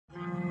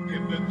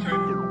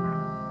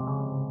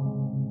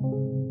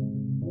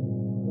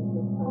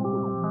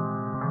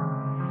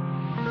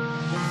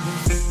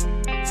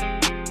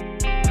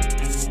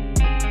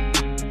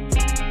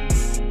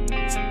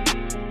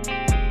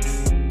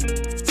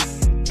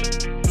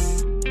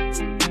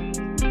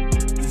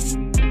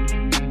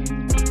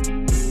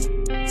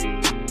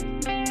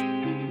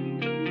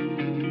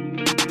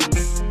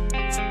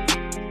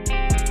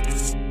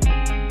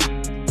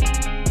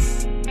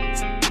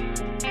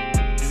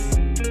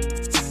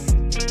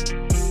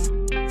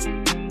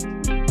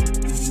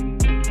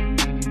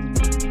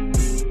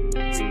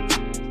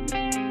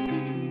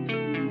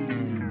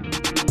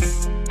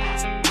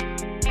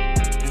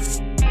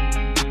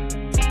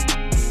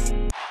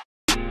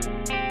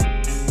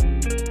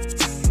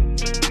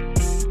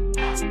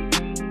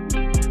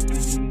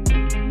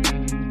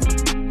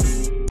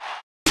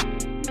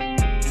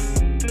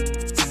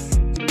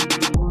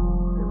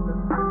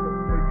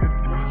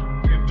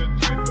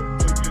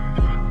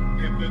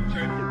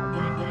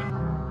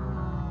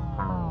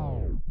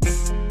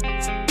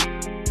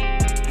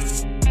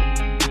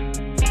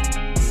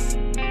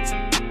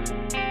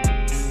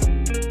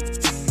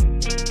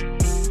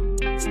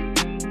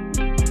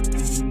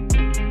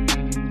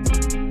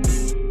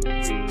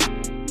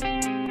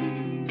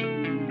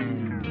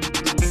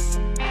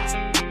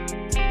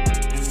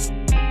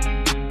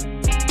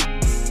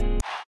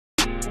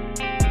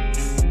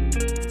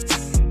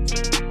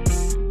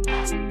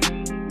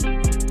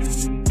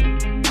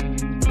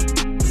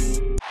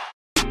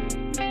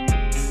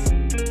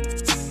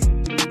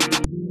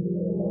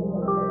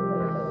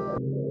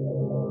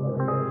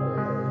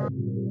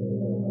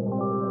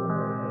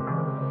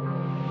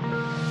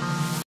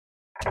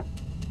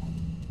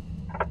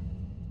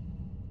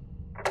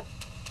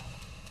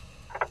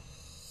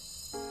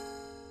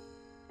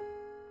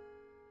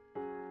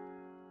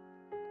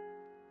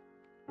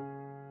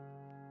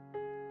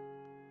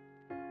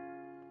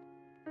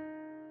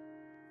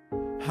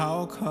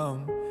How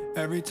come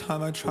every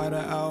time I try to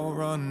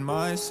outrun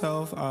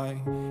myself I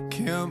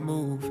can't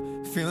move,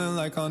 feeling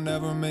like I'll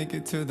never make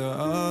it to the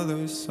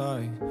other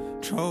side,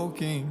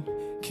 choking,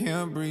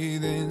 can't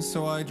breathe in,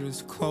 so I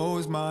just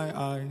close my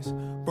eyes,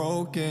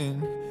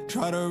 broken,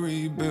 try to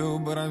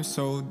rebuild but I'm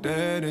so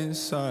dead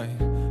inside,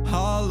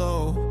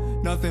 hollow,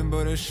 nothing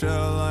but a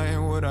shell, I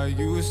ain't what I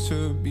used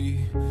to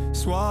be,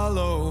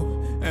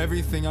 swallow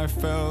everything I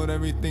felt,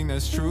 everything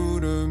that's true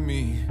to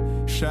me,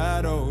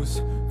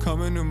 shadows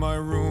come into my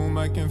room,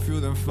 I can feel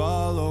them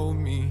follow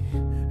me.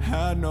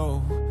 Had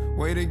no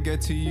way to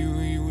get to you,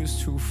 you was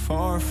too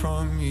far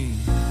from me.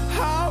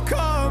 How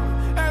come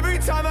every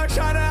time I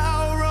try to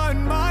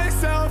outrun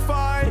myself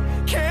I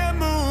can't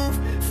move,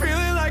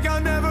 feeling like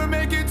I'll never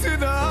make it to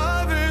the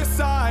other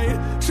side,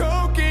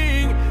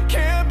 choking,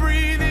 can't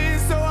breathe in,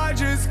 so I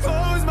just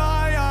close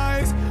my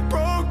eyes,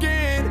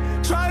 broken,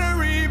 try to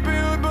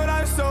rebuild but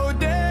I'm so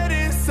dead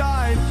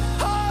inside,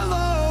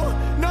 hollow,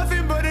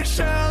 nothing but a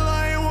shell,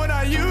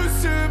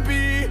 used to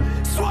be,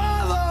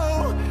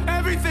 swallow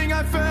everything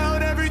I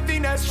felt,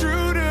 everything that's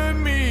true to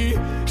me,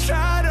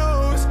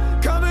 shadows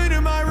come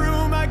into my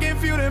room, I can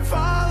feel them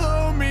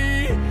follow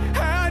me,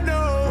 had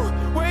no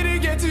way to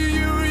get to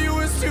you, you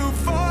was too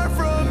far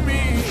from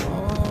me,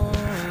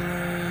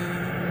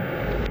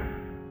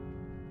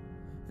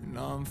 and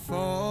I'm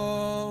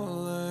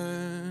falling,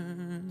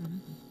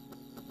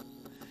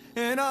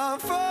 and I'm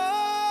falling.